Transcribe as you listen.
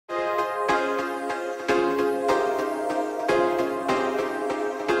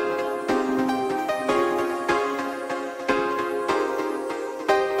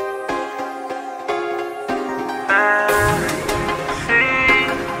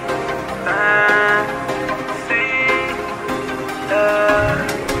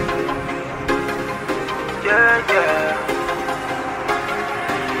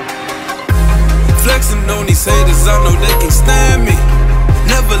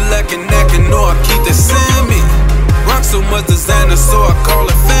lacking, no, I keep that Sammy. Rock so much designer, so I call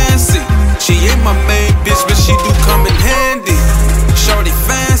her fancy. She ain't my main bitch, but she do come in handy. Shorty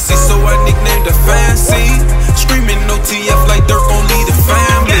fancy, so I nicknamed her Fancy. Screaming no TF like Dirk gon' lead the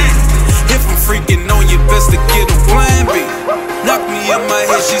family. If I'm freaking on you, best to get a plan B. Knock me in my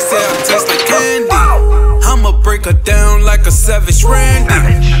head, she said I taste like candy. I'ma break her down like a savage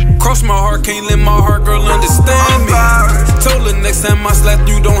Randy. Cross my heart, can't let my heart girl understand me. Told her next time I slap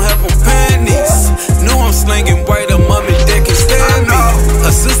you don't have on panties. Know I'm slanging white, her mom and dad can stand me.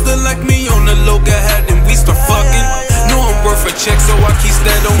 A sister like me on the low got had and we start fucking. Know I'm worth a check, so I keep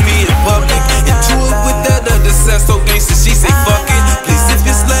that on me in public. Into it with that other sass, so gangsta, she say fuck it. Please if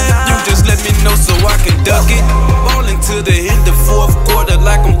you slap, you just let me know so I can duck it. Ballin' to the end of fourth quarter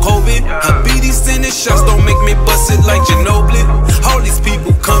like I'm Kobe. I beat these sending shots, don't make me bust it like Ginobili. All these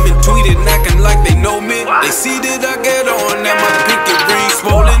people coming, tweeting, acting like they know me. They see that I get on, now my pinky ring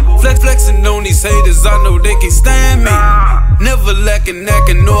swollen. Flexing on these haters, I know they can't stand me. Never lacking,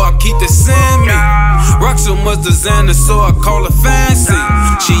 no, I keep the Sammy. Rock so much designer, so I call her fancy.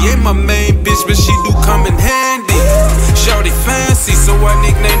 She ain't my main bitch, but she do come in handy. Shorty fancy, so I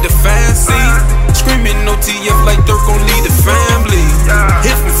nicknamed her Fancy. Screaming no TF like Dirk gon' lead the family.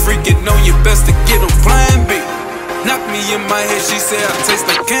 If I'm freaking on you, best to get on plan B. Knock me in my head, she said I taste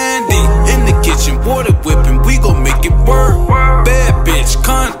like candy. In the kitchen, water whipping, we gon' make it work. Bad bitch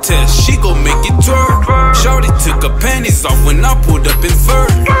contest, she gon' make it twerk. Shorty took her panties off when I pulled up in fur.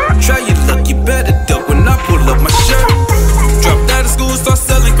 Try your luck, you better duck when I pull up my shirt. Dropped out of school, start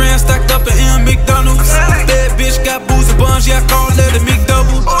selling grams, stacked up at McDonald's. Bad bitch got booze and buns, yeah I call that a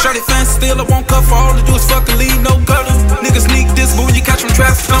McDouble. Shorty fancy still, I won't cut for all to do is fucking leave, no gutter. Niggas sneak this boo, you catch from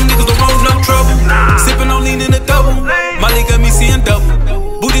traffic, some niggas don't want no trouble. Sippin' on lean in the double. Molly got me seeing double.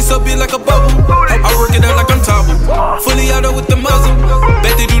 Booty so big like a bubble. I work it out like I'm Tobble. Fully out with the muzzle.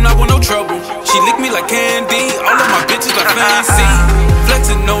 Bet they do not want no trouble. She lick me like candy. All of my bitches are fancy.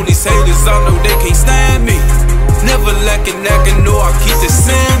 Flexing on these haters, I know they can't stand me. Never lacking, no, I keep the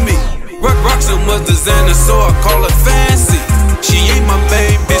Sammy. Rock so much designer, so I call her fancy. She ain't my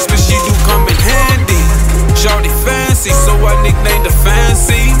main